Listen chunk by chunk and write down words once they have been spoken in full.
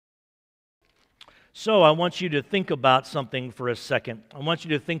So I want you to think about something for a second. I want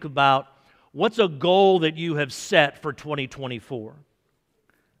you to think about what's a goal that you have set for 2024.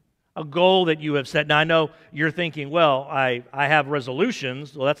 A goal that you have set. Now I know you're thinking, well, I have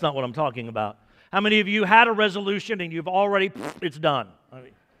resolutions. Well, that's not what I'm talking about. How many of you had a resolution and you've already, it's done?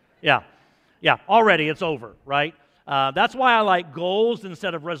 Yeah, already it's over, right? That's why I like goals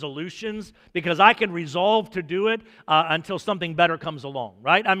instead of resolutions, because I can resolve to do it until something better comes along,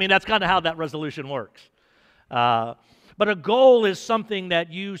 right? I mean, that's kind of how that resolution works. But a goal is something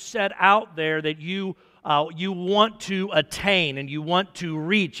that you set out there that you want to attain and you want to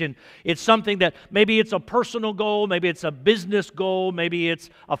reach. And it's something that maybe it's a personal goal, maybe it's a business goal, maybe it's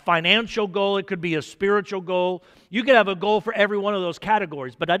a financial goal, it could be a spiritual goal. You could have a goal for every one of those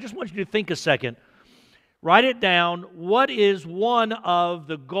categories. But I just want you to think a second. Write it down. What is one of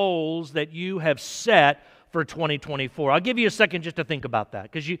the goals that you have set for 2024? I'll give you a second just to think about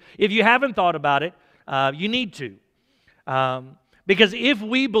that, because if you haven't thought about it, you need to. Because if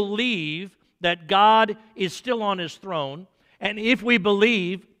we believe that God is still on His throne, and if we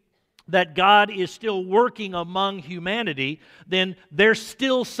believe that God is still working among humanity, then there's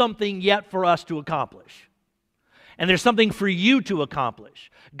still something yet for us to accomplish. And there's something for you to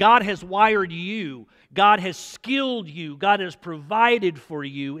accomplish. God has wired you. God has skilled you. God has provided for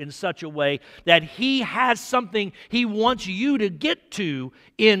you in such a way that He has something He wants you to get to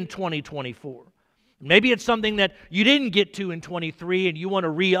in 2024. Maybe it's something that you didn't get to in 23 and you want to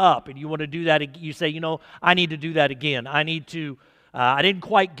re-up and you want to do that. You say, I need to do that again. I didn't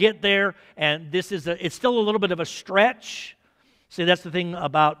quite get there, and it's still a little bit of a stretch. See, that's the thing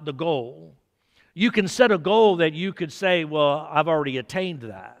about the goal. You can set a goal that you could say, well, I've already attained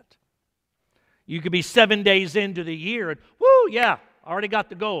that. You could be 7 days into the year and, whoo, yeah, I already got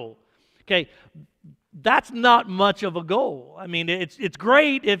the goal. Okay, that's not much of a goal. I mean, it's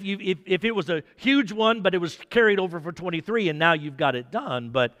great if it was a huge one, but it was carried over for 23 and now you've got it done.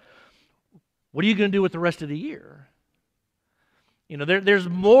 But what are you going to do with the rest of the year? There's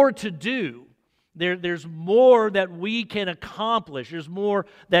more to do. There's more that we can accomplish. There's more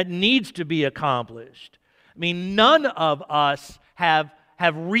that needs to be accomplished. I mean, none of us have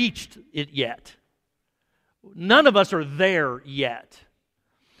reached it yet. None of us are there yet.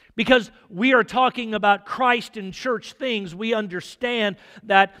 Because we are talking about Christ and church things, we understand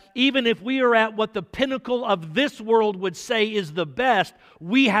that even if we are at what the pinnacle of this world would say is the best,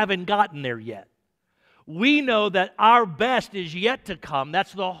 we haven't gotten there yet. We know that our best is yet to come.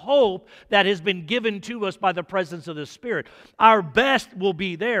 That's the hope that has been given to us by the presence of the Spirit. Our best will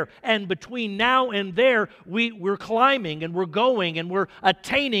be there. And between now and there, we're climbing and we're going and we're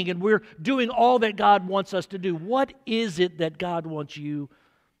attaining and we're doing all that God wants us to do. What is it that God wants you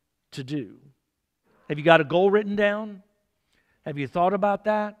to do? Have you got a goal written down? Have you thought about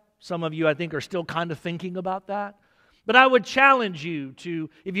that? Some of you, I think, are still kind of thinking about that. But I would challenge you to,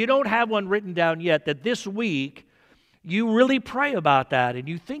 if you don't have one written down yet, that this week you really pray about that and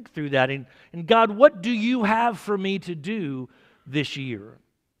you think through that. And God, what do you have for me to do this year?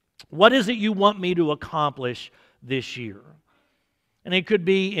 What is it you want me to accomplish this year? And it could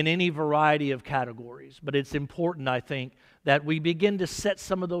be in any variety of categories, but it's important, I think, that we begin to set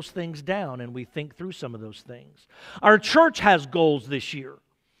some of those things down and we think through some of those things. Our church has goals this year.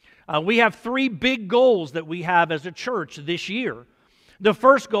 We have 3 big goals that we have as a church this year. The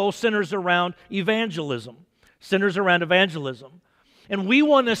first goal centers around evangelism. And we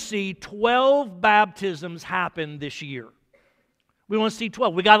want to see 12 baptisms happen this year. We want to see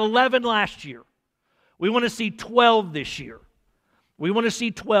 12. We got 11 last year. We want to see 12 this year.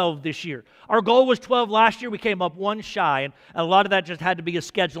 Our goal was 12 last year. We came up one shy, and a lot of that just had to be a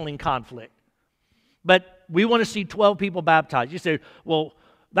scheduling conflict. But we want to see 12 people baptized. You say, well,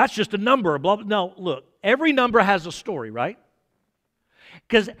 that's just a number. Blah, blah. No, look, every number has a story, right?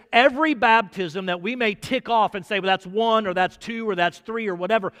 Because every baptism that we may tick off and say, well, that's 1 or that's 2 or that's 3 or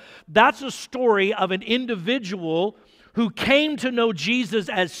whatever, that's a story of an individual who came to know Jesus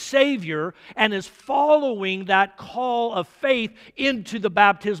as Savior and is following that call of faith into the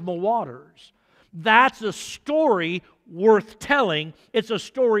baptismal waters. That's a story worth telling. It's a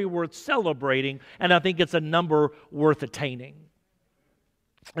story worth celebrating, and I think it's a number worth attaining.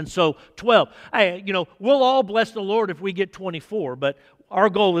 And so 12. We'll all bless the Lord if we get 24, but our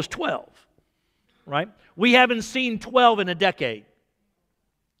goal is 12, right? We haven't seen 12 in a decade.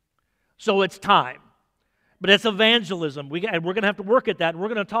 So it's time. But it's evangelism. We're going to have to work at that. We're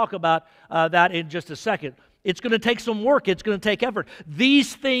going to talk about that in just a second. It's going to take some work. It's going to take effort.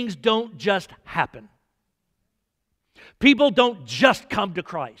 These things don't just happen. People don't just come to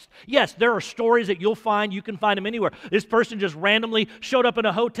Christ. Yes, there are stories that you'll find. You can find them anywhere. This person just randomly showed up in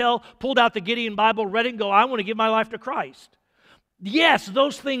a hotel, pulled out the Gideon Bible, read it, and go, I want to give my life to Christ. Yes,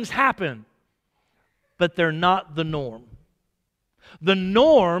 those things happen, but they're not the norm. The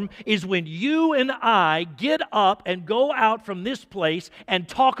norm is when you and I get up and go out from this place and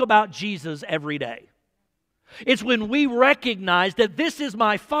talk about Jesus every day. It's when we recognize that this is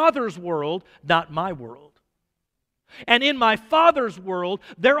my Father's world, not my world. And in my Father's world,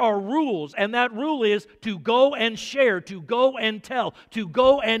 there are rules, and that rule is to go and share, to go and tell, to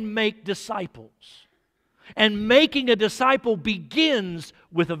go and make disciples. And making a disciple begins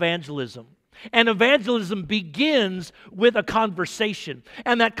with evangelism. And evangelism begins with a conversation.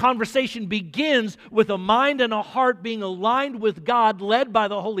 And that conversation begins with a mind and a heart being aligned with God, led by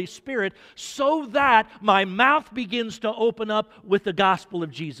the Holy Spirit, so that my mouth begins to open up with the gospel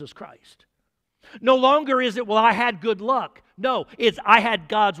of Jesus Christ. No longer is it, well, I had good luck. No, it's I had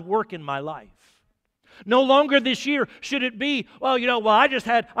God's work in my life. No longer this year should it be, I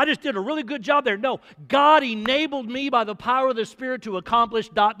just did a really good job there. No, God enabled me by the power of the Spirit to accomplish ...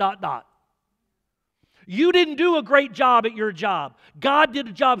 You didn't do a great job at your job. God did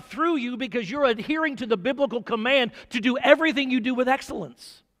a job through you because you're adhering to the biblical command to do everything you do with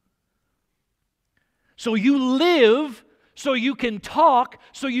excellence. So you live so you can talk,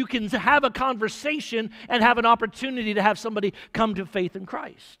 so you can have a conversation and have an opportunity to have somebody come to faith in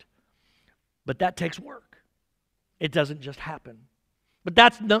Christ. But that takes work. It doesn't just happen. But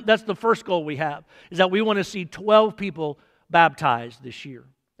that's the first goal we have, is that we want to see 12 people baptized this year.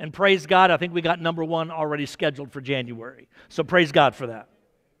 And praise God, I think we got number 1 already scheduled for January. So praise God for that.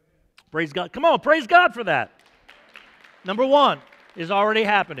 Praise God. Come on, praise God for that. Number 1 is already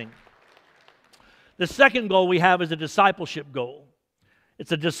happening. The second goal we have is a discipleship goal.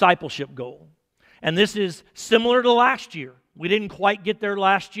 It's a discipleship goal. And this is similar to last year. We didn't quite get there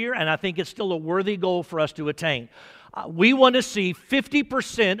last year, and I think it's still a worthy goal for us to attain. We want to see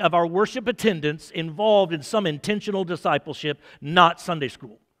 50% of our worship attendance involved in some intentional discipleship, not Sunday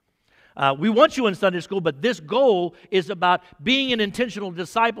school. We want you in Sunday school, but this goal is about being in intentional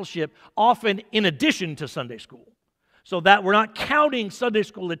discipleship, often in addition to Sunday school. So that we're not counting Sunday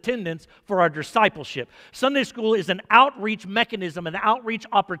school attendance for our discipleship. Sunday school is an outreach mechanism, an outreach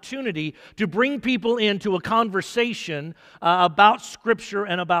opportunity to bring people into a conversation about Scripture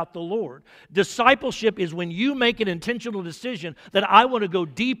and about the Lord. Discipleship is when you make an intentional decision that I want to go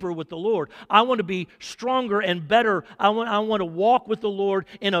deeper with the Lord. I want to be stronger and better. I want to walk with the Lord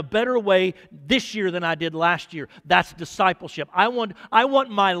in a better way this year than I did last year. That's discipleship. I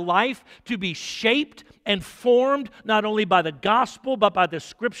want my life to be shaped and formed not only by the gospel but by the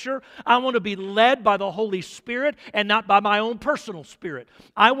Scripture. I want to be led by the Holy Spirit and not by my own personal spirit.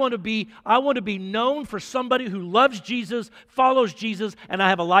 I want to be known for somebody who loves Jesus, follows Jesus, and I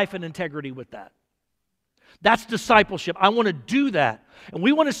have a life and integrity with that. That's discipleship. I want to do that. And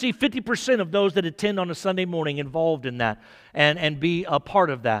we want to see 50% of those that attend on a Sunday morning involved in that and be a part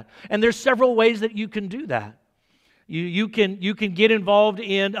of that. And there's several ways that you can do that. You can get involved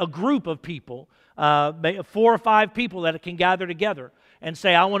in a group of people. 4 or 5 people that can gather together and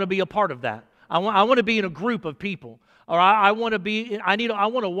say, I want to be a part of that. I want to be in a group of people. Or I want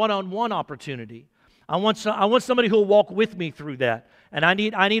a one-on-one opportunity. I want somebody who will walk with me through that. And I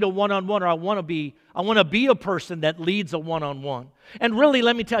need a one-on-one, or I want to be a person that leads a one-on-one. And really,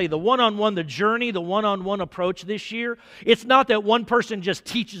 let me tell you, the one-on-one, the journey, the one-on-one approach this year, it's not that one person just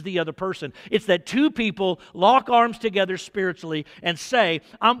teaches the other person. It's that 2 people lock arms together spiritually and say,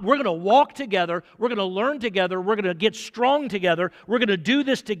 we're going to walk together, we're going to learn together, we're going to get strong together, we're going to do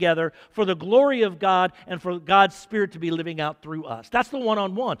this together for the glory of God and for God's Spirit to be living out through us. That's the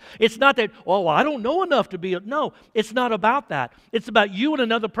one-on-one. It's not that, I don't know enough to be. No, it's not about that. It's about you and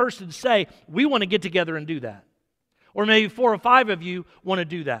another person say, we want to get together and do that. Or maybe 4 or 5 of you want to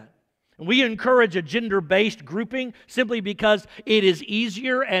do that. And we encourage a gender-based grouping simply because it is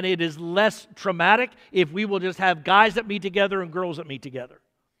easier and it is less traumatic if we will just have guys that meet together and girls that meet together.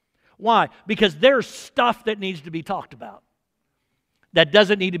 Why? Because there's stuff that needs to be talked about that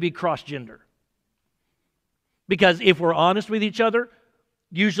doesn't need to be cross-gender. Because if we're honest with each other,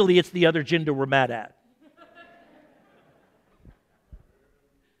 usually it's the other gender we're mad at.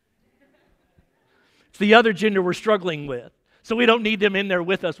 It's the other gender we're struggling with. So we don't need them in there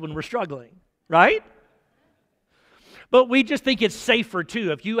with us when we're struggling, right? But we just think it's safer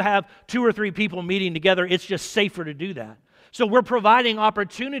too. If you have 2 or 3 people meeting together, it's just safer to do that. So we're providing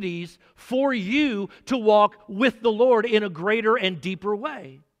opportunities for you to walk with the Lord in a greater and deeper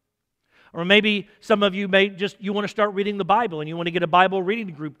way. Or maybe some of you you want to start reading the Bible and you want to get a Bible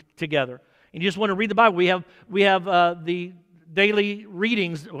reading group together. and you just want to read the Bible, we have the daily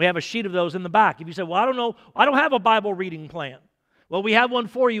readings. We have a sheet of those in the back. If you say, well, I don't know, I don't have a Bible reading plan. Well, we have one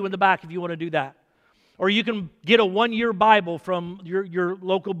for you in the back if you want to do that. Or you can get a one-year Bible from your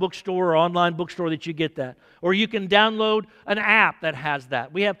local bookstore or online bookstore that you get that. Or you can download an app that has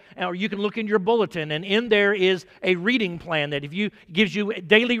that. Or you can look in your bulletin, and in there is a reading plan that gives you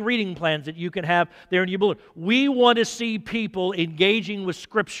daily reading plans that you can have there in your bulletin. We want to see people engaging with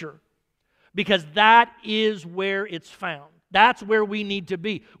Scripture because that is where it's found. That's where we need to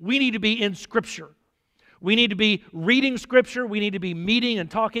be. We need to be in Scripture. We need to be reading Scripture. We need to be meeting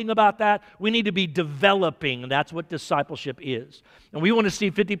and talking about that. We need to be developing. That's what discipleship is. And we want to see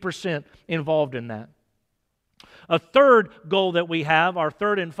 50% involved in that. A third goal that we have, our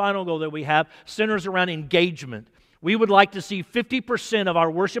third and final goal that we have, centers around engagement. We would like to see 50% of our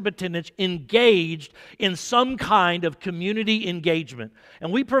worship attendants engaged in some kind of community engagement.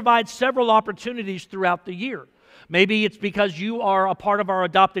 And we provide several opportunities throughout the year. Maybe it's because you are a part of our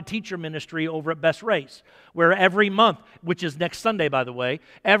adopted teacher ministry over at Best Race, where every month, which is next Sunday, by the way,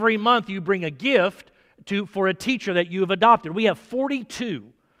 every month you bring a gift for a teacher that you have adopted. We have 42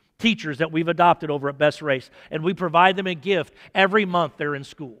 teachers that we've adopted over at Best Race, and we provide them a gift every month they're in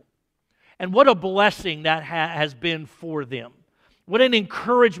school. And what a blessing that has been for them. What an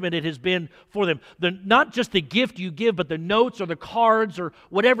encouragement it has been for them. Not just the gift you give, but the notes or the cards or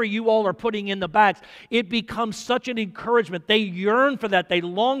whatever you all are putting in the bags. It becomes such an encouragement. They yearn for that. They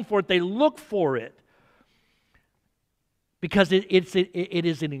long for it. They look for it. Because it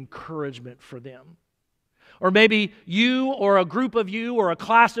is an encouragement for them. Or maybe you or a group of you or a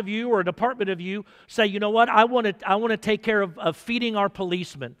class of you or a department of you say, you know what, I want to take care of feeding our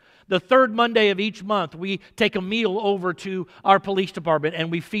policemen. The third Monday of each month, we take a meal over to our police department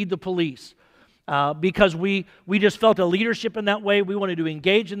and we feed the police. Because we just felt a leadership in that way. We wanted to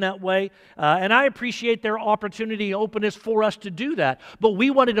engage in that way. And I appreciate their opportunity and openness for us to do that. But we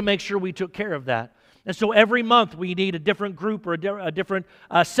wanted to make sure we took care of that. And so every month we need a different group or a different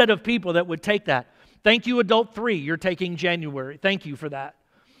set of people that would take that. Thank you, Adult 3. You're taking January. Thank you for that.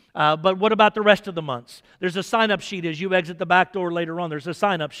 But what about the rest of the months? There's a sign-up sheet as you exit the back door later on. There's a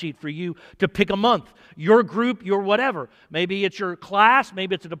sign-up sheet for you to pick a month. Your group, your whatever. Maybe it's your class.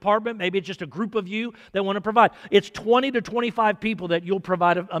 Maybe it's a department. Maybe it's just a group of you that want to provide. It's 20 to 25 people that you'll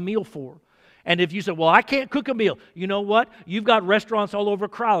provide a meal for. And if you say, well, I can't cook a meal, you know what? You've got restaurants all over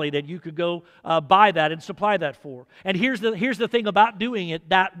Crowley that you could go buy that and supply that for. And here's the thing about doing it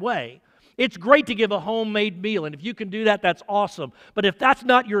that way. It's great to give a homemade meal, and if you can do that, that's awesome. But if that's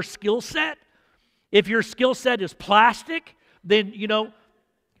not your skill set, if your skill set is plastic, then,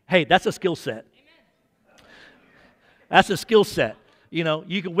 hey, that's a skill set. That's a skill set.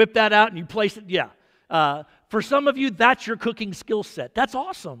 You can whip that out and you place it, for some of you, that's your cooking skill set. That's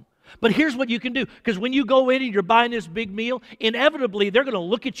awesome. But here's what you can do, because when you go in and you're buying this big meal, inevitably they're going to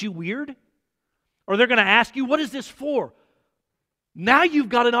look at you weird, or they're going to ask you, what is this for? Now you've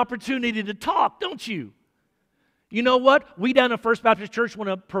got an opportunity to talk, don't you? You know what? We down at First Baptist Church want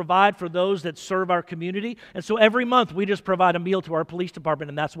to provide for those that serve our community. And so every month we just provide a meal to our police department,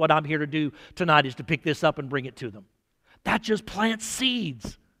 and that's what I'm here to do tonight, is to pick this up and bring it to them. That just plants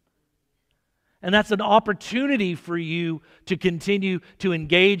seeds. And that's an opportunity for you to continue to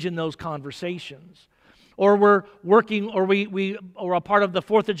engage in those conversations. Or we're working, or we are a part of the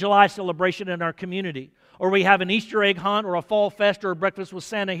 4th of July celebration in our community. Or we have an Easter egg hunt or a fall fest or a breakfast with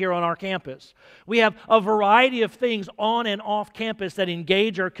Santa here on our campus. We have a variety of things on and off campus that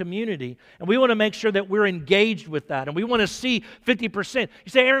engage our community. And we want to make sure that we're engaged with that. And we want to see 50%.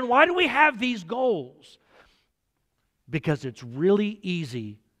 You say, Aaron, why do we have these goals? Because it's really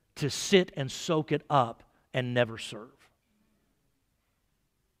easy to sit and soak it up and never serve.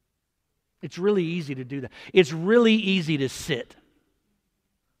 It's really easy to do that. It's really easy to sit.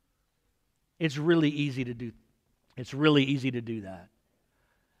 It's really easy to do. It's really easy to do that.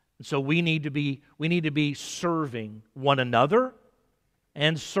 And so we need to be serving one another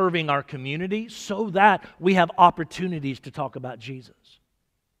and serving our community so that we have opportunities to talk about Jesus.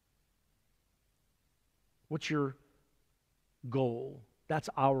 What's your goal? That's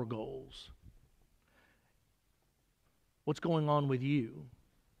our goals. What's going on with you?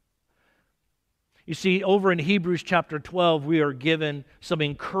 You see, over in Hebrews chapter 12, we are given some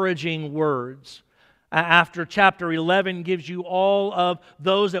encouraging words. After chapter 11 gives you all of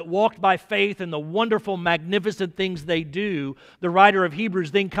those that walked by faith and the wonderful, magnificent things they do, the writer of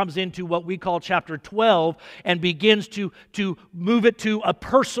Hebrews then comes into what we call chapter 12 and begins to move it to a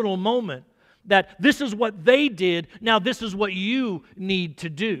personal moment. That this is what they did, now this is what you need to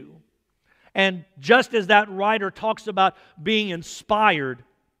do. And just as that writer talks about being inspired,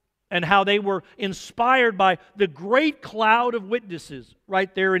 and how they were inspired by the great cloud of witnesses,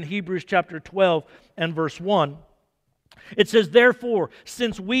 right there in Hebrews chapter 12 and verse 1. It says, therefore,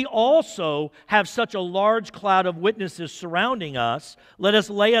 since we also have such a large cloud of witnesses surrounding us, let us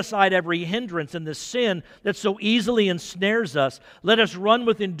lay aside every hindrance and the sin that so easily ensnares us. Let us run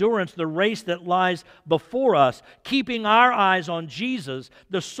with endurance the race that lies before us, keeping our eyes on Jesus,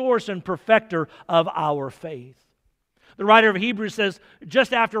 the source and perfecter of our faith. The writer of Hebrews says,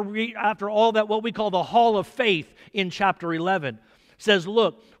 just after all that, what we call the hall of faith in chapter 11, says,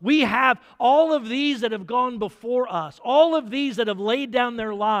 look, we have all of these that have gone before us, all of these that have laid down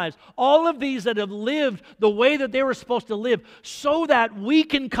their lives, all of these that have lived the way that they were supposed to live, so that we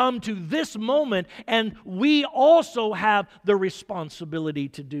can come to this moment and we also have the responsibility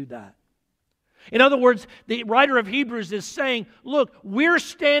to do that. In other words, the writer of Hebrews is saying, look, we're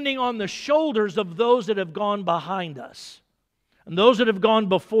standing on the shoulders of those that have gone behind us and those that have gone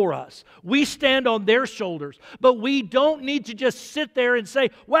before us. We stand on their shoulders, but we don't need to just sit there and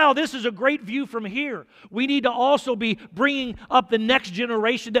say, wow, this is a great view from here. We need to also be bringing up the next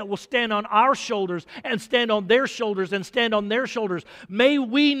generation that will stand on our shoulders and stand on their shoulders and stand on their shoulders. May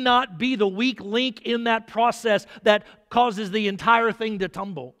we not be the weak link in that process that causes the entire thing to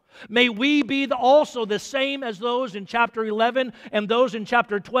tumble. May we be also the same as those in chapter 11 and those in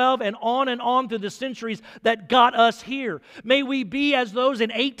chapter 12 and on through the centuries that got us here. May we be as those in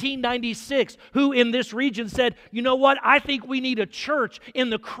 1896 who in this region said, you know what, I think we need a church in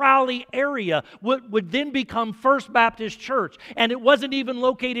the Crowley area, what would then become First Baptist Church. And it wasn't even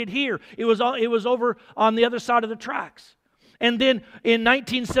located here. It was over on the other side of the tracks. And then in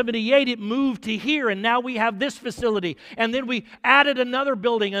 1978, it moved to here, and now we have this facility. And then we added another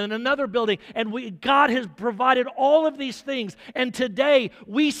building and another building, and God has provided all of these things. And today,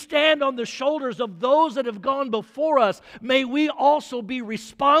 we stand on the shoulders of those that have gone before us. May we also be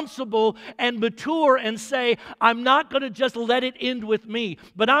responsible and mature and say, I'm not going to just let it end with me,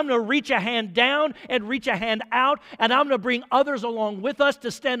 but I'm going to reach a hand down and reach a hand out, and I'm going to bring others along with us to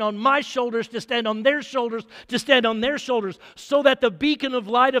stand on my shoulders, to stand on their shoulders, to stand on their shoulders, so that the beacon of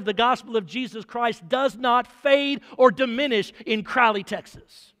light of the gospel of Jesus Christ does not fade or diminish in Crowley,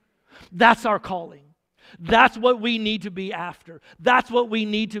 Texas. That's our calling. That's what we need to be after. That's what we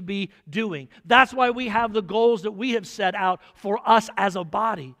need to be doing. That's why we have the goals that we have set out for us as a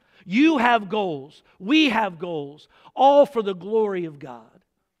body. You have goals. We have goals, all for the glory of God.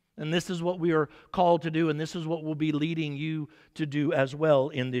 And this is what we are called to do, and this is what we'll be leading you to do as well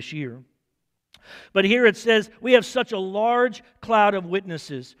in this year. But here it says, we have such a large cloud of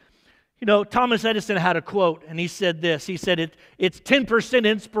witnesses. You know, Thomas Edison had a quote, and he said this. He said, it's 10%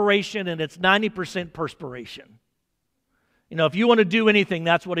 inspiration and it's 90% perspiration. You know, if you want to do anything,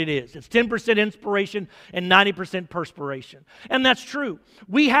 that's what it is. It's 10% inspiration and 90% perspiration. And that's true.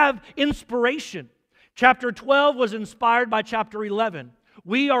 We have inspiration. Chapter 12 was inspired by chapter 11.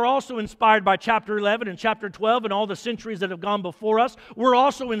 We are also inspired by chapter 11 and chapter 12 and all the centuries that have gone before us. We're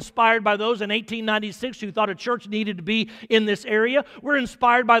also inspired by those in 1896 who thought a church needed to be in this area. We're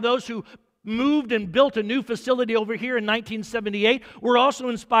inspired by those who moved and built a new facility over here in 1978. We're also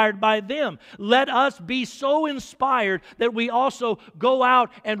inspired by them. Let us be so inspired that we also go out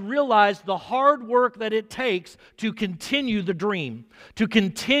and realize the hard work that it takes to continue the dream, to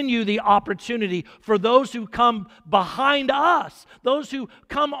continue the opportunity for those who come behind us, those who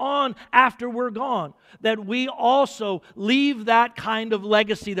come on after we're gone, that we also leave that kind of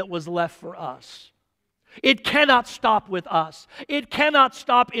legacy that was left for us. It cannot stop with us. It cannot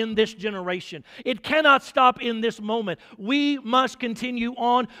stop in this generation. It cannot stop in this moment. We must continue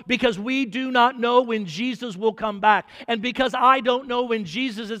on because we do not know when Jesus will come back. And because I don't know when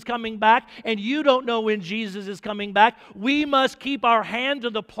Jesus is coming back and you don't know when Jesus is coming back, we must keep our hand to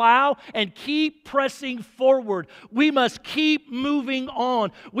the plow and keep pressing forward. We must keep moving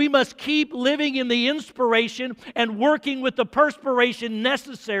on. We must keep living in the inspiration and working with the perspiration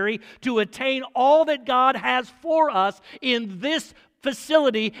necessary to attain all that God has for us in this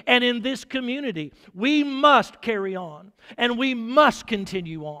facility and in this community. We must carry on and we must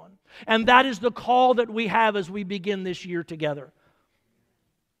continue on. And that is the call that we have as we begin this year together.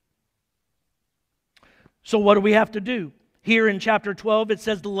 So what do we have to do? Here in chapter 12 it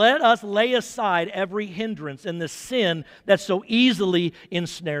says, let us lay aside every hindrance and the sin that so easily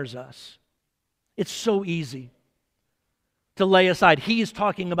ensnares us. It's so easy to lay aside. He is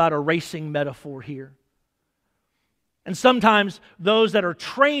talking about a racing metaphor here. And sometimes those that are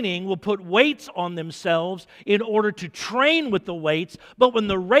training will put weights on themselves in order to train with the weights, but when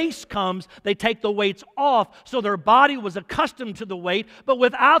the race comes, they take the weights off so their body was accustomed to the weight, but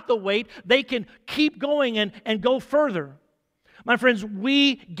without the weight, they can keep going and go further. My friends,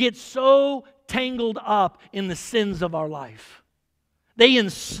 we get so tangled up in the sins of our life. They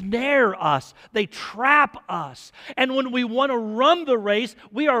ensnare us. They trap us. And when we want to run the race,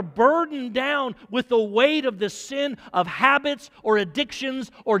 we are burdened down with the weight of the sin of habits or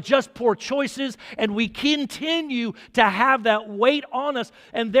addictions or just poor choices. And we continue to have that weight on us.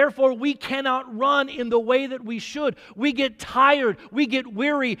 And therefore, we cannot run in the way that we should. We get tired. We get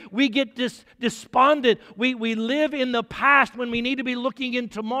weary. We get despondent. We live in the past when we need to be looking in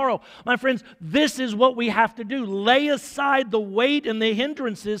tomorrow. My friends, this is what we have to do. Lay aside the weight and the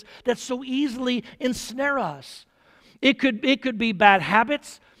hindrances that so easily ensnare us. It could be bad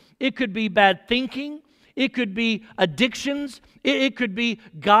habits. It could be bad thinking. It could be addictions. It could be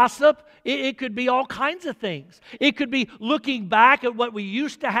gossip. It could be all kinds of things. It could be looking back at what we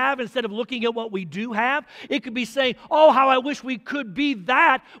used to have instead of looking at what we do have. It could be saying, oh, how I wish we could be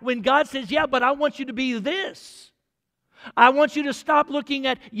that, when God says, yeah, but I want you to be this. I want you to stop looking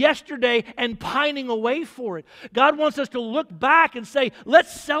at yesterday and pining away for it. God wants us to look back and say,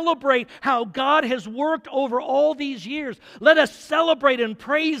 let's celebrate how God has worked over all these years. Let us celebrate and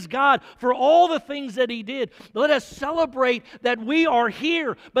praise God for all the things that He did. Let us celebrate that we are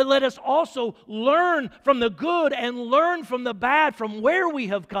here, but let us also learn from the good and learn from the bad, from where we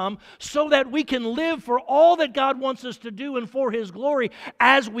have come, so that we can live for all that God wants us to do and for His glory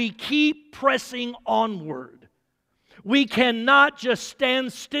as we keep pressing onward. We cannot just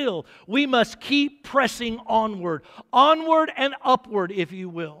stand still. We must keep pressing onward. Onward and upward, if you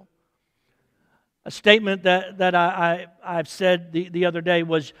will. A statement that I've said the other day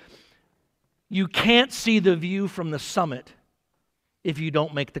was, you can't see the view from the summit if you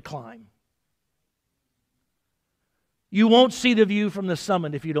don't make the climb. You won't see the view from the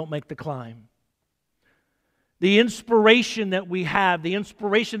summit if you don't make the climb. The inspiration that we have, the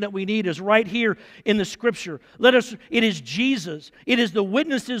inspiration that we need is right here in the Scripture. It is Jesus. It is the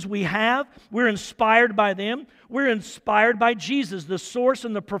witnesses we have. We're inspired by them. We're inspired by Jesus, the source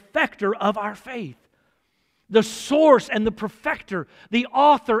and the perfecter of our faith. The source and the perfecter, the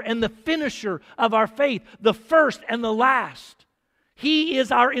author and the finisher of our faith, the first and the last. He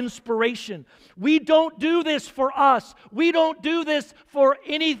is our inspiration. We don't do this for us. We don't do this for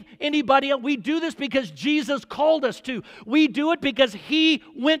anybody else. We do this because Jesus called us to. We do it because He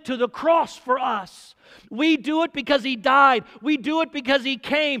went to the cross for us. We do it because He died. We do it because He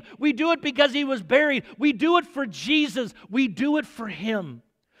came. We do it because He was buried. We do it for Jesus. We do it for Him.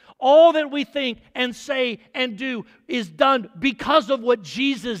 All that we think and say and do is done because of what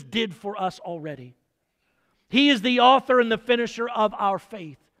Jesus did for us already. He is the author and the finisher of our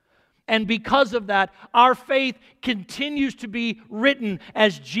faith. And because of that, our faith continues to be written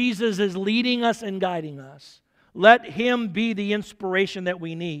as Jesus is leading us and guiding us. Let Him be the inspiration that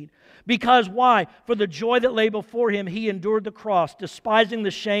we need. Because why? For the joy that lay before Him, He endured the cross, despising the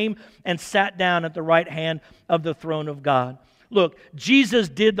shame, and sat down at the right hand of the throne of God. Look, Jesus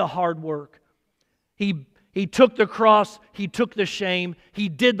did the hard work. He took the cross, He took the shame, He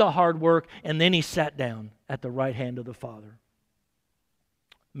did the hard work, and then He sat down at the right hand of the Father.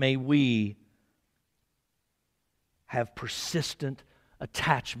 May we have persistent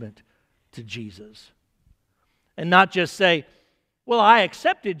attachment to Jesus. And not just say, well, I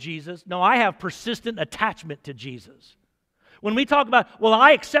accepted Jesus. No, I have persistent attachment to Jesus. When we talk about, well,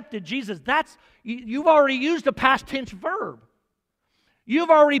 I accepted Jesus, you've already used a past tense verb.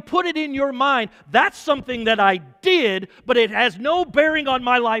 You've already put it in your mind. That's something that I did, but it has no bearing on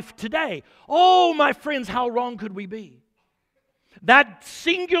my life today. Oh, my friends, how wrong could we be? That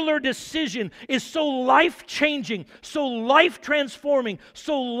singular decision is so life-changing, so life-transforming,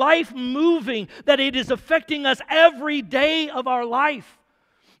 so life-moving that it is affecting us every day of our life.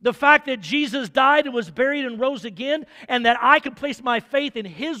 The fact that Jesus died and was buried and rose again, and that I can place my faith in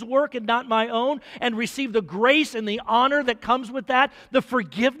His work and not my own, and receive the grace and the honor that comes with that, the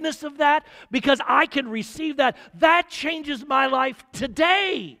forgiveness of that, because I can receive that, that changes my life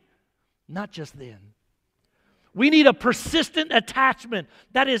today, not just then. We need a persistent attachment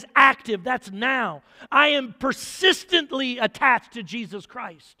that is active, that's now. I am persistently attached to Jesus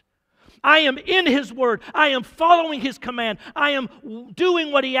Christ. I am in His Word. I am following His command. I am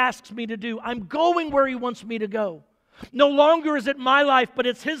doing what He asks me to do. I'm going where He wants me to go. No longer is it my life, but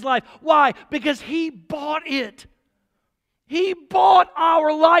it's His life. Why? Because He bought it. He bought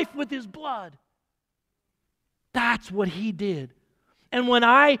our life with His blood. That's what He did. And when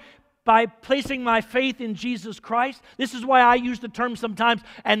by placing my faith in Jesus Christ, this is why I use the term sometimes,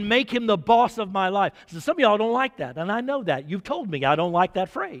 and make Him the boss of my life. So some of y'all don't like that, and I know that. You've told me I don't like that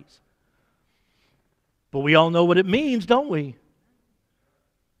phrase. But we all know what it means, don't we?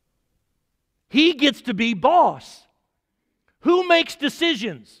 He gets to be boss. Who makes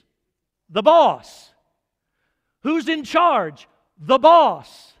decisions? The boss. Who's in charge? The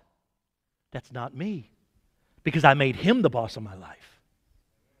boss. That's not me, because I made him the boss of my life.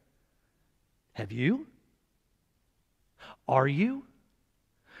 Have you? Are you?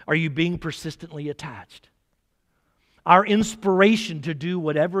 Are you being persistently attached? Our inspiration to do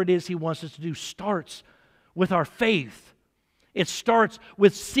whatever it is He wants us to do starts with our faith. It starts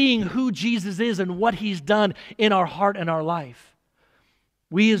with seeing who Jesus is and what He's done in our heart and our life.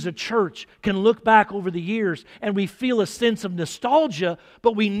 We as a church can look back over the years and we feel a sense of nostalgia,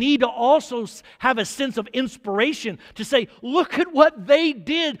 but we need to also have a sense of inspiration to say, look at what they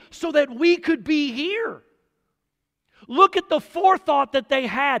did so that we could be here. Look at the forethought that they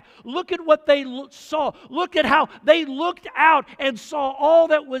had. Look at what they saw. Look at how they looked out and saw all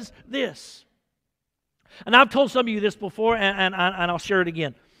that was this. And I've told some of you this before, and I'll share it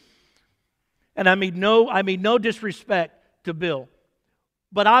again. And I mean no disrespect to Bill.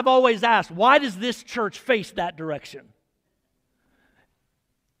 But I've always asked, why does this church face that direction?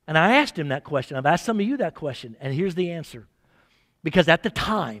 And I asked him that question. I've asked some of you that question. And here's the answer. Because at the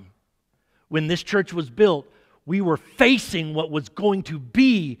time when this church was built, we were facing what was going to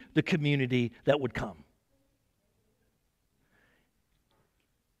be the community that would come.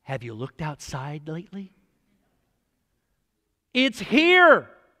 Have you looked outside lately? It's here.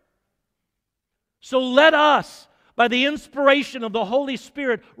 So let us, by the inspiration of the Holy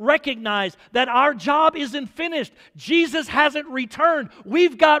Spirit, recognize that our job isn't finished. Jesus hasn't returned.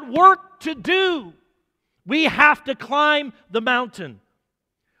 We've got work to do. We have to climb the mountain.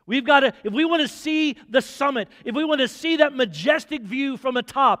 We've got to, if we want to see the summit, if we want to see that majestic view from the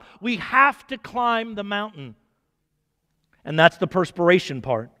top, we have to climb the mountain. And that's the perspiration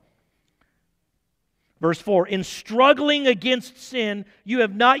part. Verse 4, in struggling against sin, you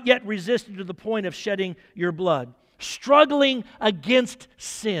have not yet resisted to the point of shedding your blood. Struggling against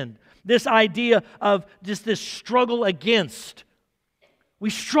sin. This idea of just this struggle against. We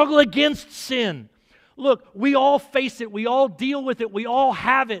struggle against sin. Look, we all face it. We all deal with it. We all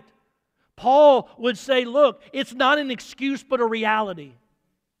have it. Paul would say, look, it's not an excuse but a reality.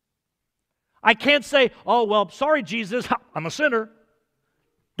 I can't say, oh, well, sorry, Jesus, I'm a sinner.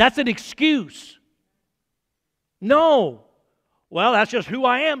 That's an excuse. No. Well, that's just who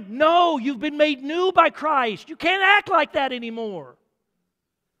I am. No, you've been made new by Christ. You can't act like that anymore.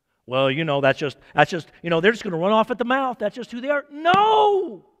 Well, that's just, they're just going to run off at the mouth. That's just who they are.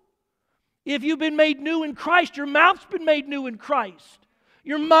 No. If you've been made new in Christ, your mouth's been made new in Christ.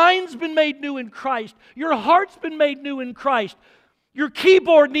 Your mind's been made new in Christ. Your heart's been made new in Christ. Your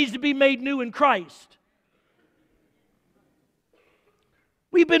keyboard needs to be made new in Christ.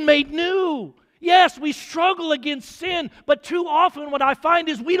 We've been made new. Yes, we struggle against sin, but too often what I find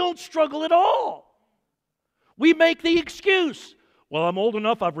is we don't struggle at all. We make the excuse, well, I'm old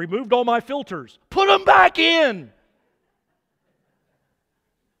enough, I've removed all my filters. Put them back in.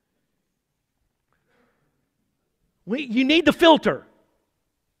 You need the filter.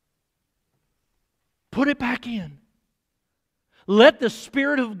 Put it back in. Let the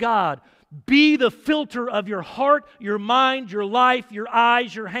Spirit of God be the filter of your heart, your mind, your life, your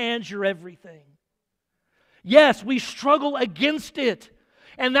eyes, your hands, your everything. Yes, we struggle against it,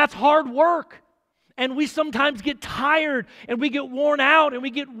 and that's hard work. And we sometimes get tired, and we get worn out, and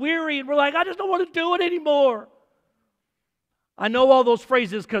we get weary, and we're like, I just don't want to do it anymore. I know all those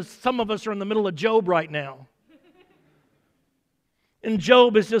phrases because some of us are in the middle of Job right now. And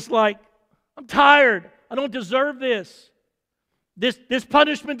Job is just like, I'm tired. I don't deserve this. This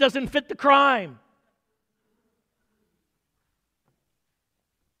punishment doesn't fit the crime.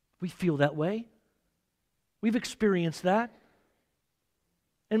 We feel that way. We've experienced that.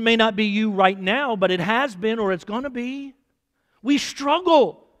 It may not be you right now, but it has been or it's going to be. We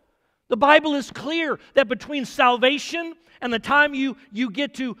struggle. The Bible is clear that between salvation and the time you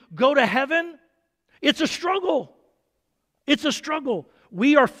get to go to heaven, it's a struggle. It's a struggle.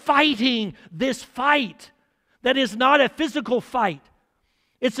 We are fighting this fight that is not a physical fight.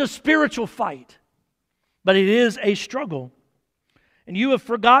 It's a spiritual fight. But it is a struggle. And you have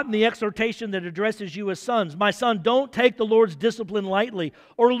forgotten the exhortation that addresses you as sons. My son, don't take the Lord's discipline lightly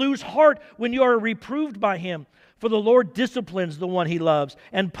or lose heart when you are reproved by Him. For the Lord disciplines the one He loves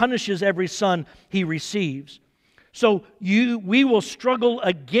and punishes every son He receives. So we will struggle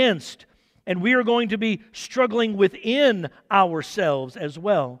against, and we are going to be struggling within ourselves as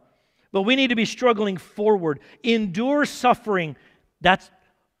well. But we need to be struggling forward. Endure suffering. That's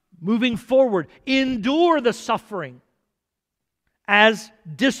moving forward. Endure the suffering as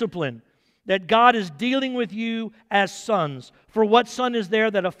discipline. that God is dealing with you as sons. For what son is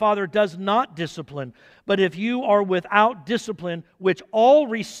there that a father does not discipline? But if you are without discipline, which all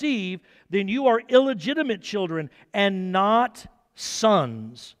receive, then you are illegitimate children and not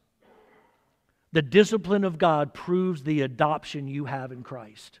sons. The discipline of God proves the adoption you have in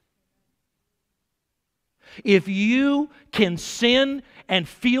Christ. If you can sin and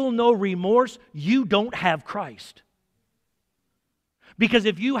feel no remorse, you don't have Christ. Because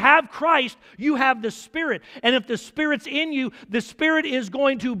if you have Christ, you have the Spirit. And if the Spirit's in you, the Spirit is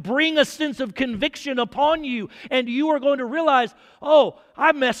going to bring a sense of conviction upon you. And you are going to realize, oh,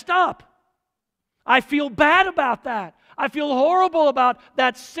 I messed up. I feel bad about that. I feel horrible about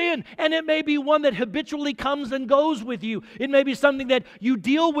that sin. And it may be one that habitually comes and goes with you. It may be something that you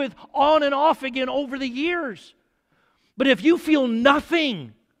deal with on and off again over the years. But if you feel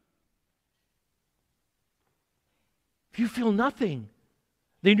nothing,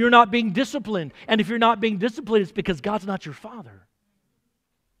 then you're not being disciplined. And if you're not being disciplined, it's because God's not your Father.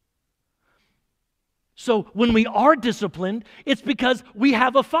 So when we are disciplined, it's because we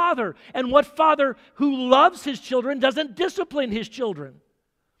have a Father. And what father who loves his children doesn't discipline his children?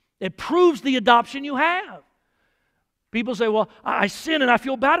 It proves the adoption you have. People say, well, I sin and I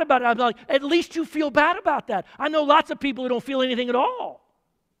feel bad about it. I'm like, at least you feel bad about that. I know lots of people who don't feel anything at all.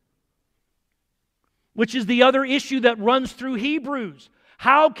 Which is the other issue that runs through Hebrews.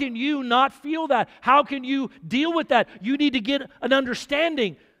 How can you not feel that? How can you deal with that? You need to get an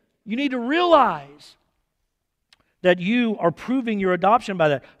understanding. You need to realize that you are proving your adoption by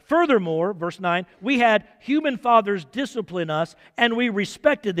that. Furthermore, verse 9, we had human fathers discipline us, and we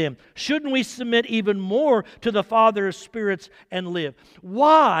respected them. Shouldn't we submit even more to the Father of spirits and live?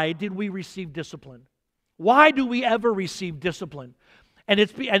 Why did we receive discipline? Why do we ever receive discipline? And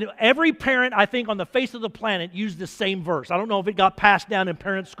every parent, I think, on the face of the planet used the same verse. I don't know if it got passed down in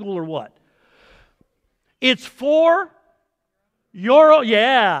parent school or what. It's for your,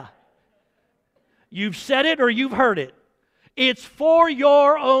 yeah. You've said it or you've heard it. It's for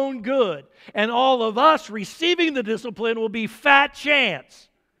your own good. And all of us receiving the discipline will be fat chance.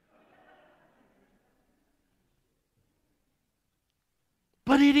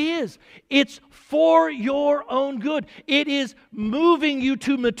 But it is. It's for your own good. It is moving you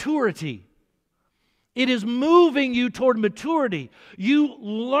to maturity. It is moving you toward maturity. You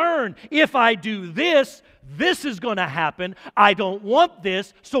learn, if I do this, this is going to happen. I don't want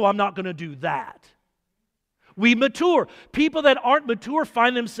this, so I'm not going to do that. We mature. People that aren't mature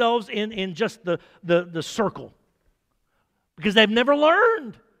find themselves in just the circle. Because they've never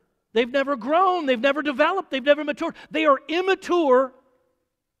learned. They've never grown. They've never developed. They've never matured. They are immature,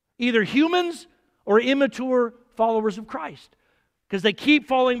 either humans or immature followers of Christ. Because they keep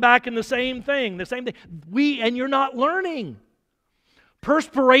falling back in the same thing. And you're not learning.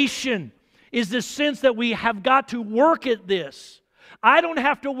 Perspiration is this sense that we have got to work at this. I don't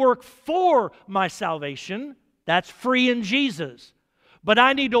have to work for my salvation. That's free in Jesus. But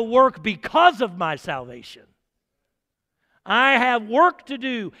I need to work because of my salvation. I have work to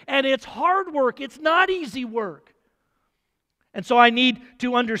do, and it's hard work. It's not easy work. And so I need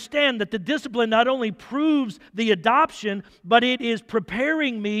to understand that the discipline not only proves the adoption, but it is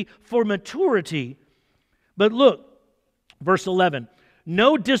preparing me for maturity. But look, verse 11.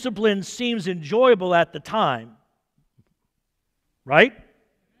 No discipline seems enjoyable at the time, right?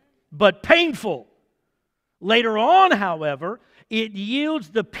 But painful. Later on, however, it yields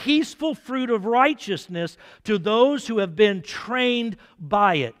the peaceful fruit of righteousness to those who have been trained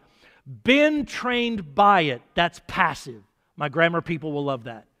by it. Been trained by it. That's passive. My grammar people will love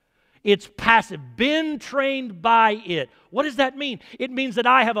that. It's passive. Been trained by it. What does that mean? It means that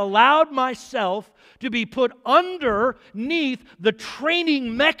I have allowed myself to be put underneath the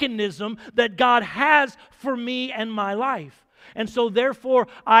training mechanism that God has for me and my life. And so therefore,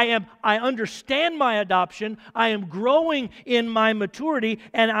 I understand my adoption, I am growing in my maturity,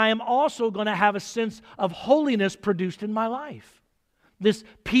 and I am also going to have a sense of holiness produced in my life. This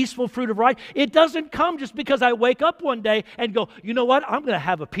peaceful fruit of right. It doesn't come just because I wake up one day and go, you know what, I'm going to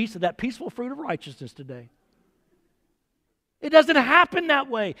have a piece of that peaceful fruit of righteousness today. It doesn't happen that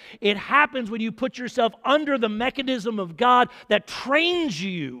way. It happens when you put yourself under the mechanism of God that trains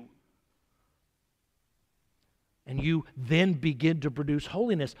you. And you then begin to produce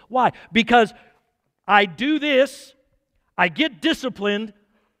holiness. Why? Because I do this, I get disciplined,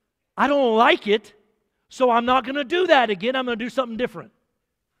 I don't like it, so I'm not going to do that again. I'm going to do something different.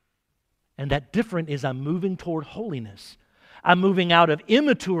 And that different is I'm moving toward holiness. I'm moving out of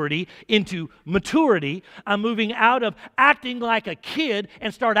immaturity into maturity. I'm moving out of acting like a kid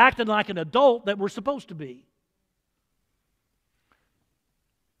and start acting like an adult that we're supposed to be.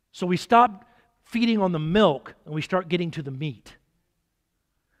 So we stop feeding on the milk and we start getting to the meat.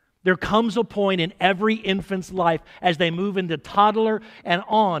 There comes a point in every infant's life as they move into toddler and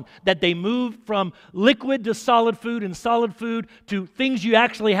on that they move from liquid to solid food and solid food to things you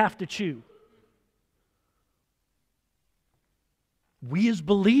actually have to chew. We as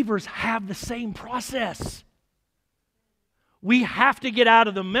believers have the same process. We have to get out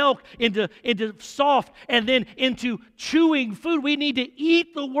of the milk into soft and then into chewing food. We need to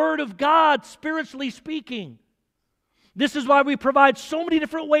eat the Word of God, spiritually speaking. This is why we provide so many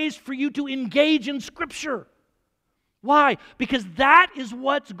different ways for you to engage in Scripture. Why? Because that is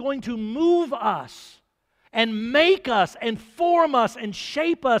what's going to move us and make us and form us and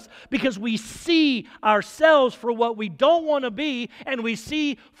shape us, because we see ourselves for what we don't want to be, and we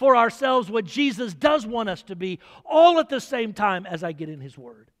see for ourselves what Jesus does want us to be, all at the same time as I get in His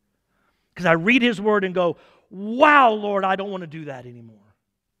Word. Because I read His Word and go, wow, Lord, I don't want to do that anymore.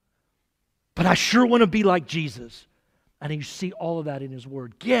 But I sure want to be like Jesus. And you see all of that in His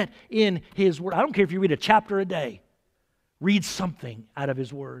Word. Get in His Word. I don't care if you read a chapter a day. Read something out of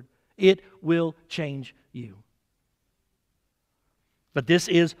His Word. It will change you. But this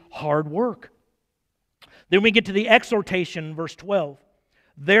is hard work. Then we get to the exhortation, verse 12.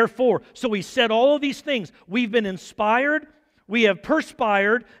 Therefore, so we said all of these things. We've been inspired. We have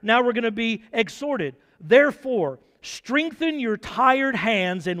perspired. Now we're going to be exhorted. Therefore, strengthen your tired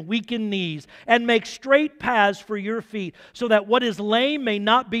hands and weakened knees, and make straight paths for your feet, so that what is lame may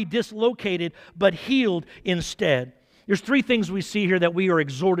not be dislocated, but healed instead. There's three things we see here that we are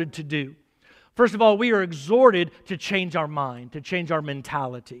exhorted to do. First of all, we are exhorted to change our mind, to change our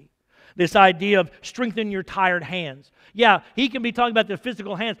mentality. This idea of strengthen your tired hands. Yeah, he can be talking about the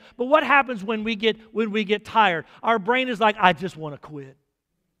physical hands, but what happens when we get tired? Our brain is like, I just want to quit.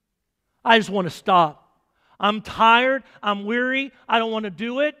 I just want to stop. I'm tired, I'm weary, I don't want to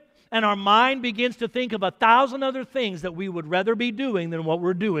do it. And our mind begins to think of 1,000 other things that we would rather be doing than what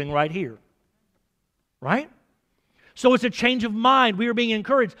we're doing right here. Right? So it's a change of mind. We are being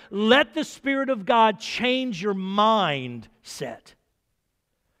encouraged. Let the Spirit of God change your mindset.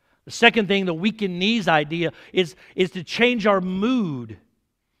 The second thing, the weakened knees idea, is to change our mood.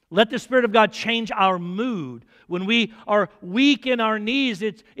 Let the Spirit of God change our mood. When we are weak in our knees,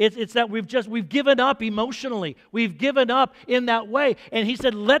 it's that we've given up emotionally. We've given up in that way. And He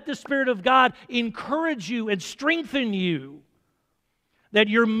said, let the Spirit of God encourage you and strengthen you, that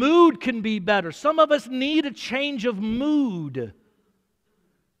your mood can be better. Some of us need a change of mood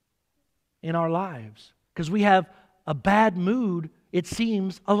in our lives because we have a bad mood, it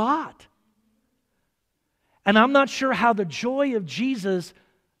seems, a lot. And I'm not sure how the joy of Jesus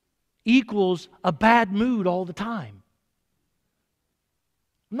equals a bad mood all the time.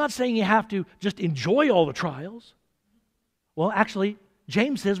 I'm not saying you have to just enjoy all the trials. Well, actually,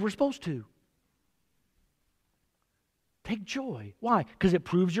 James says we're supposed to. Take joy. Why? Because it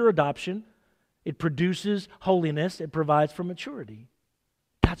proves your adoption. It produces holiness. It provides for maturity.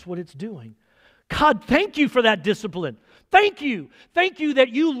 That's what it's doing. God, thank you for that discipline. Thank you. Thank you that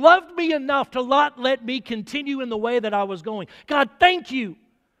you loved me enough to not let me continue in the way that I was going. God, thank you.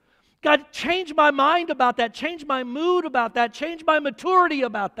 God, change my mind about that. Change my mood about that. Change my maturity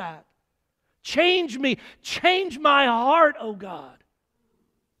about that. Change me. Change my heart, oh God.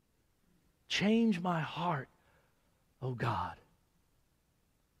 Change my heart, oh God.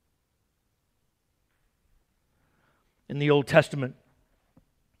 In the Old Testament,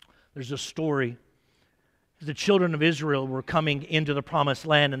 there's a story. The children of Israel were coming into the Promised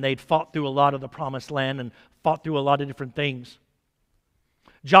Land, and they'd fought through a lot of the Promised Land and fought through a lot of different things.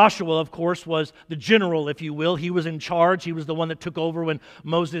 Joshua, of course, was the general, if you will. He was in charge. He was the one that took over when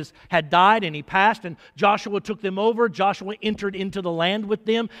Moses had died and he passed, and Joshua took them over. Joshua entered into the land with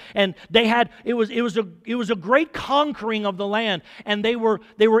them, and it was a great conquering of the land, and they were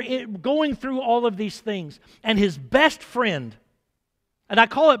going through all of these things. And his best friend, and I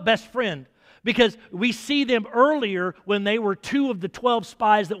call it best friend because we see them earlier when they were 2 of the 12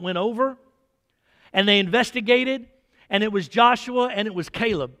 spies that went over, and they investigated. And it was Joshua and it was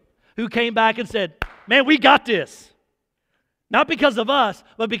Caleb who came back and said, man, we got this. Not because of us,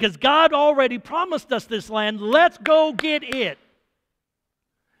 but because God already promised us this land. Let's go get it.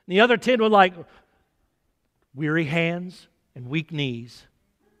 And the other 10 were like, weary hands and weak knees.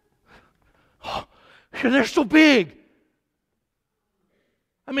 Oh, they're so big.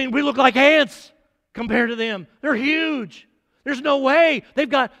 I mean, we look like ants compared to them. They're huge. There's no way. They've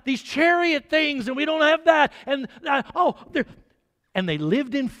got these chariot things and we don't have that. And they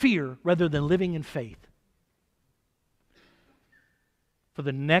lived in fear rather than living in faith. For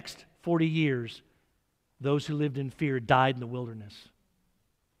the next 40 years, those who lived in fear died in the wilderness.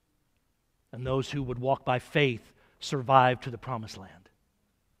 And those who would walk by faith survive to the promised land.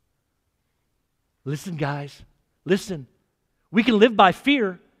 Listen, guys, listen. We can live by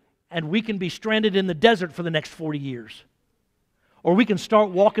fear, and we can be stranded in the desert for the next 40 years. Or we can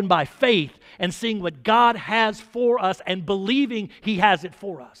start walking by faith and seeing what God has for us and believing He has it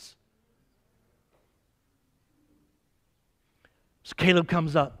for us. So Caleb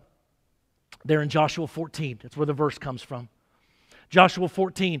comes up there in Joshua 14. That's where the verse comes from. Joshua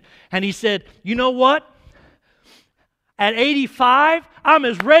 14. And he said, you know what? At 85, I'm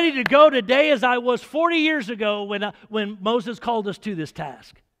as ready to go today as I was 40 years ago when Moses called us to this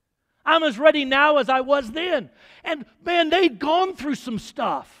task. I'm as ready now as I was then. And man, they'd gone through some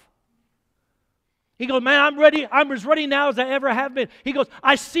stuff. He goes, man, I'm ready. I'm as ready now as I ever have been. He goes,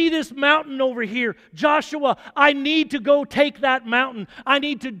 I see this mountain over here. Joshua, I need to go take that mountain. I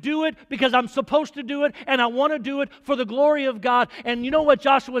need to do it because I'm supposed to do it, and I want to do it for the glory of God. And you know what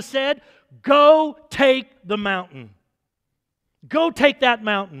Joshua said? Go take the mountain. Go take that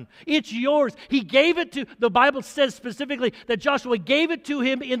mountain. It's yours. He gave it to, the Bible says specifically that Joshua gave it to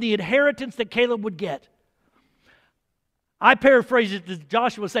him in the inheritance that Caleb would get. I paraphrase it as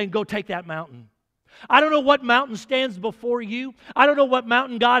Joshua saying, go take that mountain. I don't know what mountain stands before you. I don't know what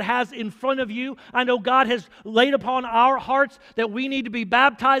mountain God has in front of you. I know God has laid upon our hearts that we need to be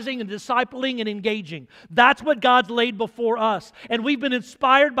baptizing and discipling and engaging. That's what God's laid before us. And we've been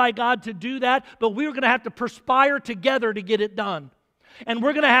inspired by God to do that, but we're going to have to perspire together to get it done. And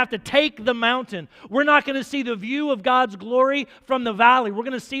we're going to have to take the mountain. We're not going to see the view of God's glory from the valley. We're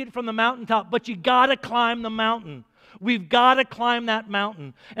going to see it from the mountaintop, but you got to climb the mountain. We've got to climb that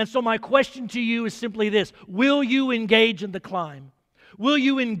mountain. And so my question to you is simply this. Will you engage in the climb? Will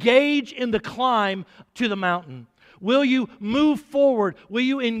you engage in the climb to the mountain? Will you move forward? Will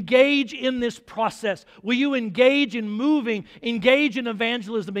you engage in this process? Will you engage in moving, engage in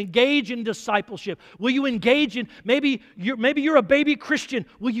evangelism, engage in discipleship? Will you engage in, maybe you're a baby Christian.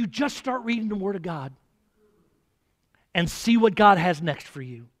 Will you just start reading the Word of God and see what God has next for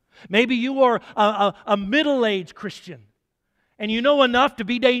you? Maybe you are a middle-aged Christian and you know enough to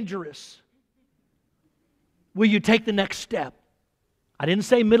be dangerous. Will you take the next step? I didn't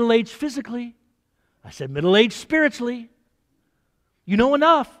say middle-aged physically. I said middle-aged spiritually. You know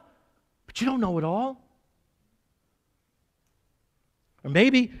enough, but you don't know it all. Or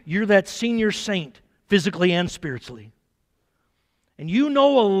maybe you're that senior saint physically and spiritually. And you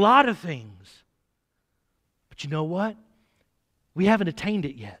know a lot of things. But you know what? We haven't attained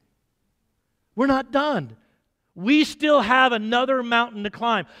it yet. We're not done. We still have another mountain to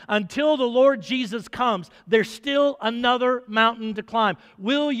climb. Until the Lord Jesus comes, there's still another mountain to climb.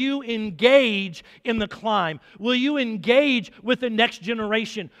 Will you engage in the climb? Will you engage with the next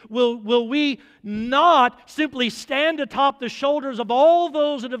generation? Will we not simply stand atop the shoulders of all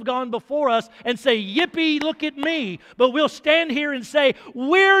those that have gone before us and say, yippee, look at me, but we'll stand here and say,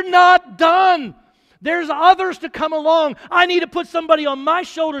 we're not done. There's others to come along. I need to put somebody on my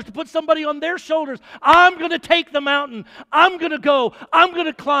shoulders, to put somebody on their shoulders. I'm going to take the mountain. I'm going to go. I'm going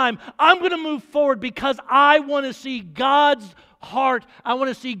to climb. I'm going to move forward because I want to see God's heart. I want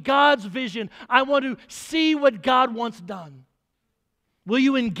to see God's vision. I want to see what God wants done. Will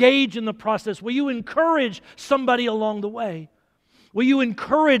you engage in the process? Will you encourage somebody along the way? Will you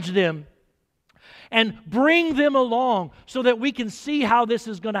encourage them and bring them along so that we can see how this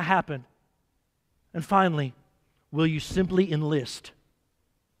is going to happen? And finally, will you simply enlist?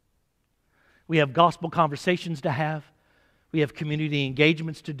 We have gospel conversations to have. We have community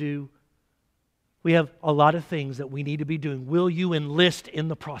engagements to do. We have a lot of things that we need to be doing. Will you enlist in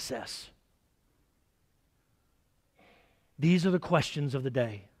the process? These are the questions of the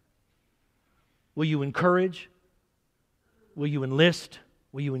day. Will you encourage? Will you enlist?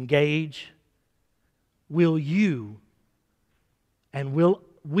 Will you engage? Will you and will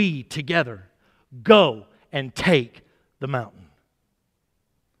we together go and take the mountain?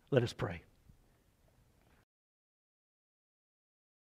 Let us pray.